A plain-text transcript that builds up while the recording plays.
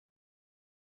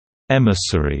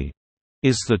Emissary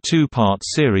is the two-part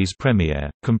series premiere,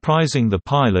 comprising the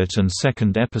pilot and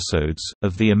second episodes,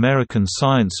 of the American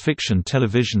science fiction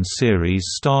television series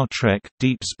Star Trek –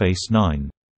 Deep Space Nine.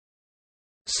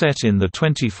 Set in the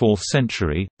 24th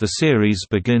century, the series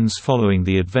begins following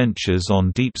the adventures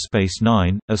on Deep Space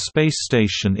Nine, a space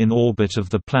station in orbit of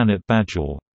the planet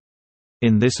Bajor.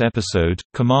 In this episode,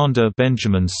 Commander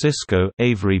Benjamin Sisko,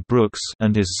 Avery Brooks,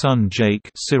 and his son Jake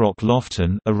Cirroc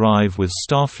Lofton arrive with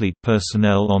Starfleet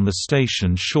personnel on the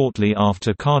station shortly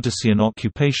after Cardassian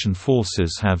occupation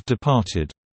forces have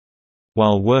departed.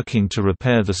 While working to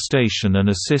repair the station and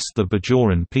assist the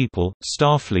Bajoran people,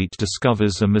 Starfleet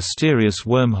discovers a mysterious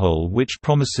wormhole which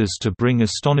promises to bring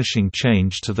astonishing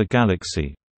change to the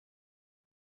galaxy.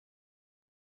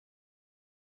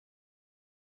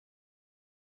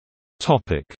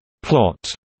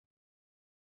 Plot.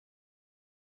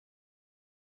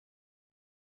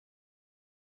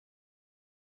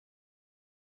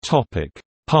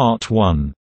 Part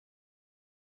 1.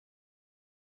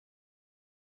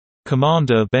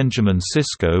 Commander Benjamin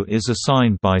Sisko is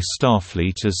assigned by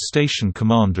Starfleet as station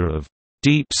commander of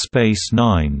Deep Space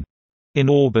Nine in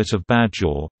orbit of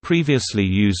Bajor, previously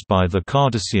used by the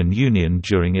Cardassian Union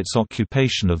during its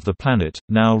occupation of the planet,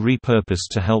 now repurposed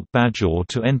to help Bajor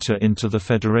to enter into the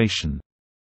Federation.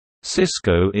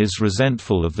 Sisko is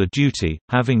resentful of the duty,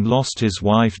 having lost his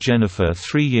wife Jennifer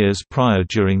 3 years prior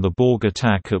during the Borg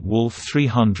attack at Wolf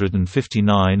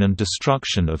 359 and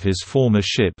destruction of his former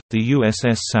ship, the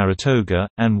USS Saratoga,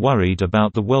 and worried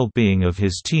about the well-being of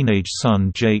his teenage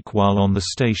son Jake while on the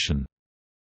station.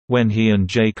 When he and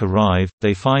Jake arrive,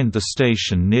 they find the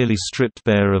station nearly stripped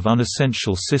bare of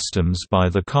unessential systems by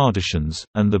the Cardassians,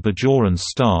 and the Bajoran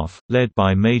staff, led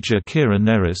by Major Kira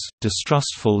Nerys,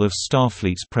 distrustful of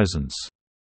Starfleet's presence.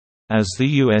 As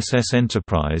the USS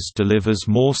Enterprise delivers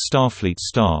more Starfleet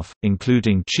staff,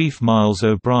 including Chief Miles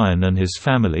O'Brien and his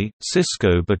family,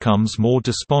 Sisko becomes more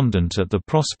despondent at the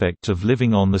prospect of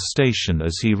living on the station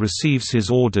as he receives his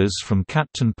orders from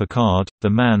Captain Picard, the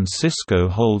man Sisko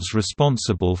holds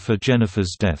responsible for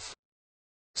Jennifer's death.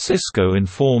 Sisko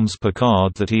informs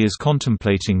Picard that he is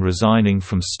contemplating resigning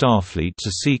from Starfleet to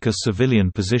seek a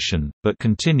civilian position, but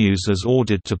continues as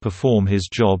ordered to perform his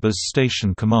job as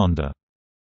station commander.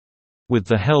 With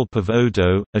the help of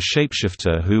Odo, a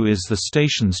shapeshifter who is the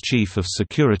station's chief of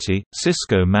security,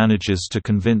 Sisko manages to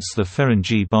convince the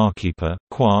Ferengi barkeeper,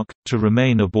 Quark, to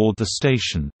remain aboard the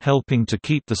station, helping to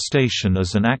keep the station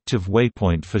as an active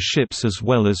waypoint for ships as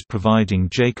well as providing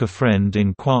Jake a friend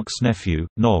in Quark's nephew,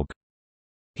 Nog.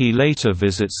 He later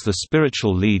visits the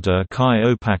spiritual leader Kai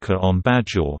Opaka on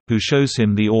Bajor, who shows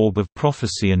him the Orb of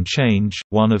Prophecy and Change,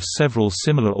 one of several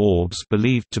similar orbs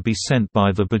believed to be sent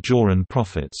by the Bajoran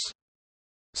prophets.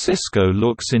 Sisko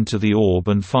looks into the orb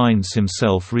and finds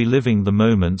himself reliving the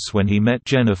moments when he met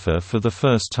Jennifer for the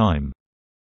first time.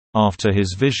 After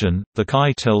his vision, the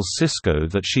Kai tells Sisko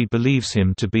that she believes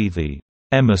him to be the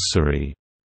Emissary,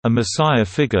 a messiah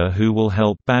figure who will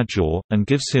help Bajor, and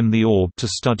gives him the orb to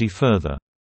study further.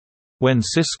 When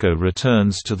Sisko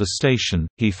returns to the station,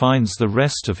 he finds the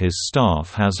rest of his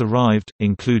staff has arrived,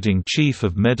 including Chief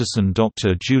of Medicine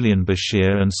Dr. Julian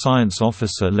Bashir and Science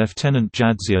Officer Lieutenant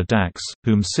Jadzia Dax,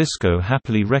 whom Sisko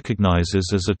happily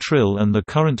recognizes as a Trill and the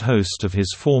current host of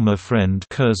his former friend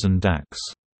Curzon Dax.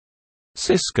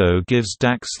 Sisko gives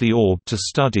Dax the orb to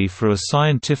study for a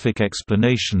scientific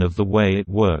explanation of the way it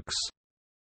works.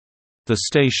 The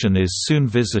station is soon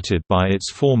visited by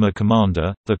its former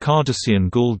commander, the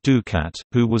Cardassian Gul Dukat,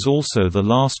 who was also the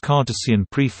last Cardassian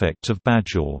prefect of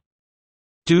Bajor.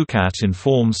 Dukat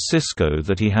informs Sisko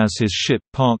that he has his ship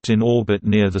parked in orbit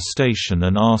near the station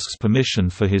and asks permission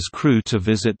for his crew to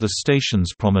visit the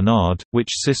station's promenade,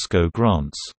 which Sisko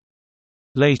grants.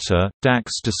 Later,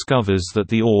 Dax discovers that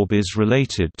the orb is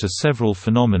related to several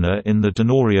phenomena in the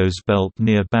Denorios belt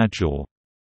near Bajor.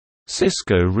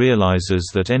 Sisko realizes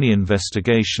that any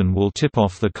investigation will tip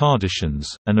off the Cardassians,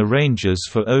 and arranges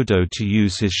for Odo to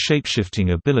use his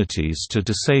shapeshifting abilities to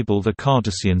disable the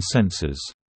Cardassian sensors.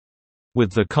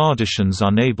 With the Cardassians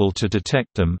unable to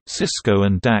detect them, Sisko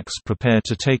and Dax prepare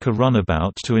to take a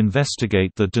runabout to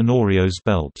investigate the Denorios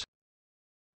belt.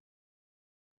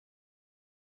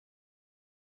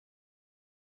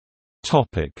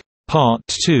 Part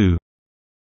 2.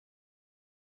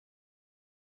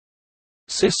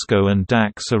 Sisko and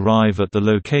Dax arrive at the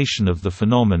location of the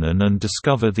phenomenon and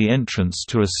discover the entrance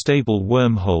to a stable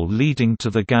wormhole leading to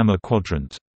the Gamma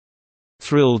Quadrant.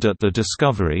 Thrilled at the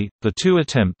discovery, the two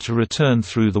attempt to return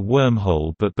through the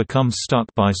wormhole but become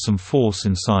stuck by some force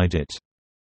inside it.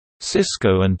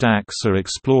 Sisko and Dax are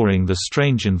exploring the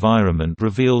strange environment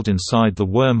revealed inside the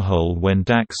wormhole when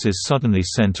Dax is suddenly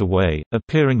sent away,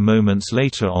 appearing moments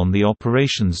later on the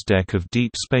operations deck of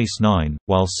Deep Space Nine,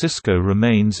 while Sisko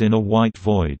remains in a white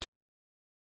void.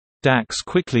 Dax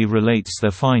quickly relates their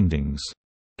findings.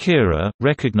 Kira,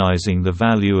 recognizing the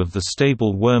value of the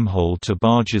stable wormhole to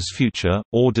Barge's future,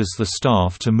 orders the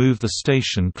staff to move the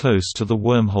station close to the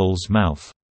wormhole's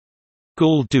mouth.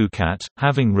 Gul Dukat,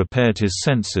 having repaired his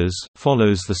sensors,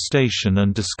 follows the station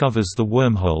and discovers the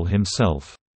wormhole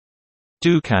himself.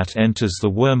 Dukat enters the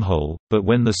wormhole, but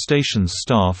when the station's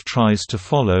staff tries to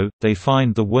follow, they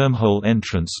find the wormhole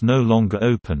entrance no longer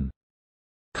open.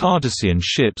 Cardassian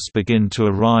ships begin to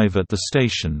arrive at the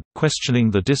station,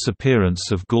 questioning the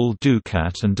disappearance of Gul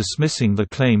Dukat and dismissing the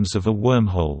claims of a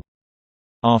wormhole.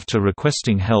 After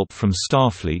requesting help from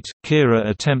Starfleet, Kira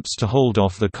attempts to hold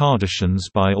off the Cardassians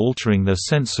by altering their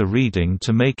sensor reading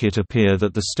to make it appear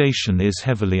that the station is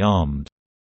heavily armed.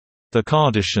 The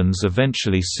Cardassians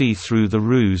eventually see through the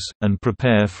ruse, and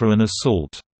prepare for an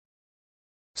assault.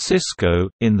 Sisko,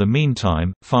 in the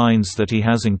meantime, finds that he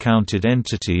has encountered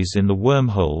entities in the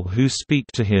wormhole who speak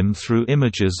to him through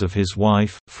images of his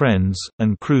wife, friends,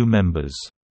 and crew members.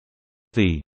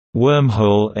 The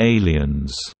wormhole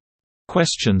aliens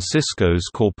question Sisko's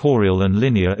corporeal and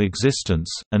linear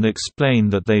existence, and explain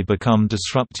that they become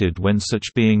disrupted when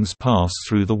such beings pass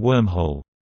through the wormhole.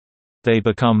 They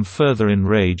become further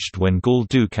enraged when Gul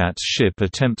Dukat's ship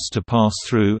attempts to pass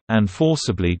through, and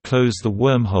forcibly close the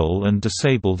wormhole and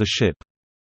disable the ship.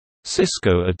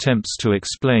 Sisko attempts to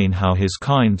explain how his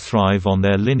kind thrive on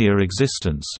their linear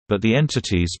existence, but the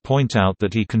entities point out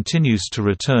that he continues to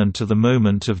return to the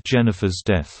moment of Jennifer's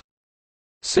death.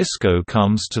 Sisko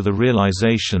comes to the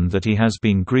realization that he has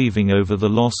been grieving over the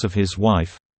loss of his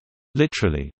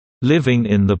wife—literally, living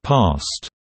in the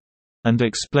past—and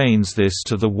explains this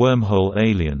to the wormhole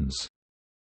aliens.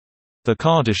 The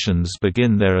Cardassians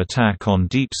begin their attack on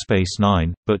Deep Space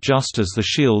Nine, but just as the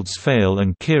shields fail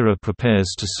and Kira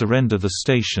prepares to surrender the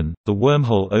station, the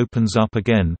wormhole opens up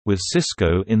again, with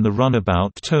Sisko in the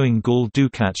runabout towing Gul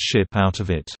Dukat's ship out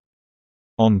of it.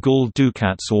 On Gul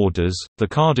Dukat's orders, the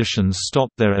Cardassians stop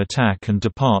their attack and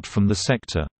depart from the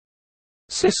sector.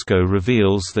 Sisko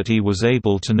reveals that he was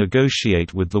able to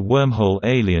negotiate with the wormhole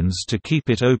aliens to keep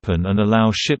it open and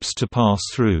allow ships to pass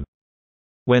through.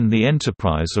 When the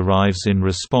Enterprise arrives in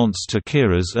response to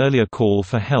Kira's earlier call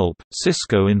for help,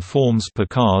 Sisko informs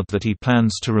Picard that he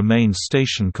plans to remain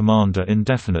station commander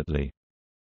indefinitely.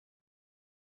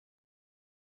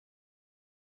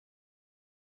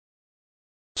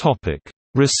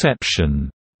 Reception.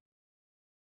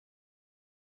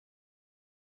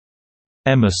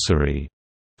 Emissary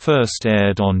first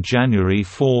aired on January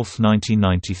 4,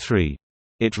 1993.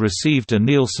 It received a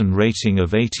Nielsen rating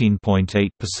of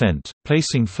 18.8%,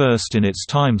 placing first in its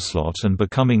timeslot and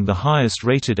becoming the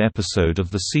highest-rated episode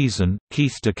of the season.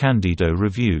 Keith DeCandido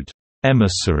reviewed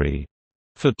Emissary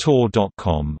for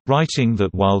Tor.com, writing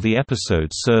that while the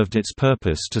episode served its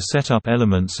purpose to set up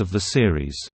elements of the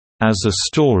series, as a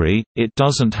story, it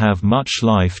doesn't have much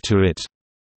life to it.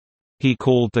 He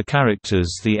called the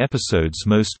characters the episode's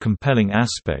most compelling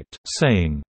aspect,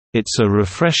 saying, "It's a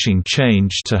refreshing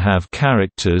change to have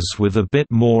characters with a bit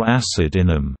more acid in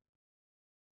them."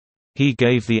 He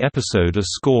gave the episode a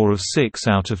score of 6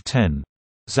 out of 10.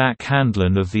 Zach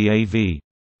Handlen of the AV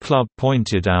Club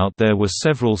pointed out there were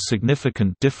several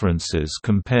significant differences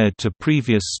compared to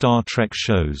previous Star Trek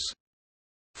shows.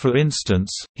 For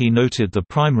instance, he noted the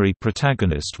primary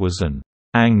protagonist was an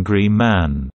angry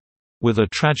man with a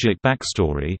tragic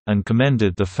backstory, and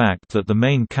commended the fact that the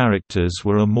main characters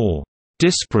were a more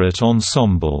disparate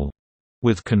ensemble,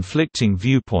 with conflicting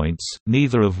viewpoints,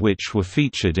 neither of which were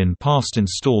featured in past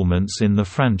installments in the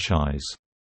franchise.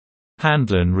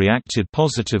 Handlen reacted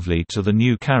positively to the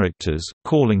new characters,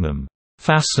 calling them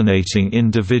fascinating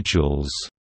individuals,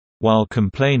 while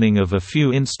complaining of a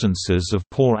few instances of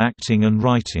poor acting and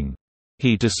writing.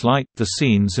 He disliked the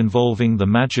scenes involving the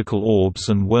magical orbs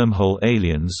and wormhole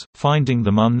aliens, finding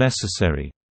them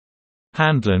unnecessary.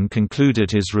 Handlen concluded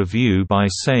his review by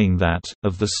saying that,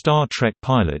 of the Star Trek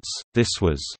pilots, this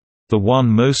was the one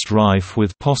most rife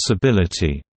with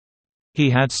possibility he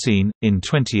had seen. In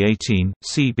 2018,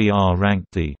 CBR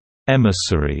ranked the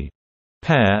Emissary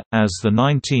pair as the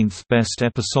 19th best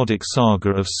episodic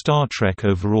saga of Star Trek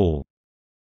overall.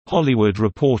 Hollywood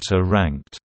Reporter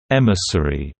ranked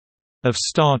Emissary of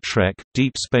Star Trek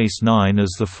Deep Space Nine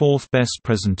as the 4th best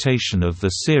presentation of the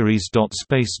series.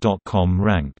 Space.com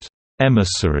ranked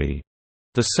Emissary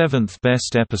the 7th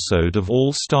best episode of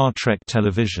all Star Trek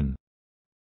television.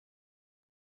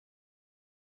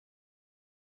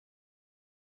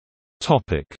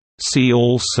 See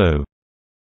also: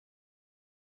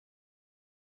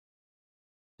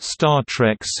 Star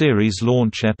Trek series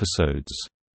launch episodes.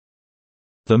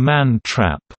 The Man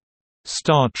Trap,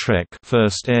 Star Trek,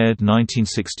 first aired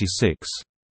 1966.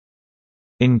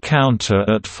 Encounter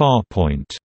at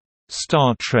Farpoint,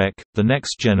 Star Trek: The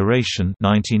Next Generation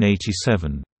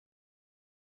 1987.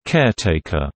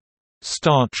 Caretaker,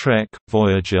 Star Trek: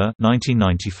 Voyager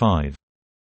 1995.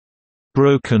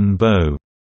 Broken Bow,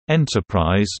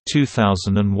 Enterprise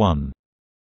 2001.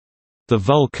 The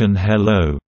Vulcan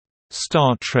Hello,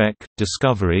 Star Trek: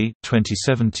 Discovery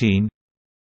 2017.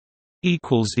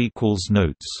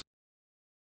 Notes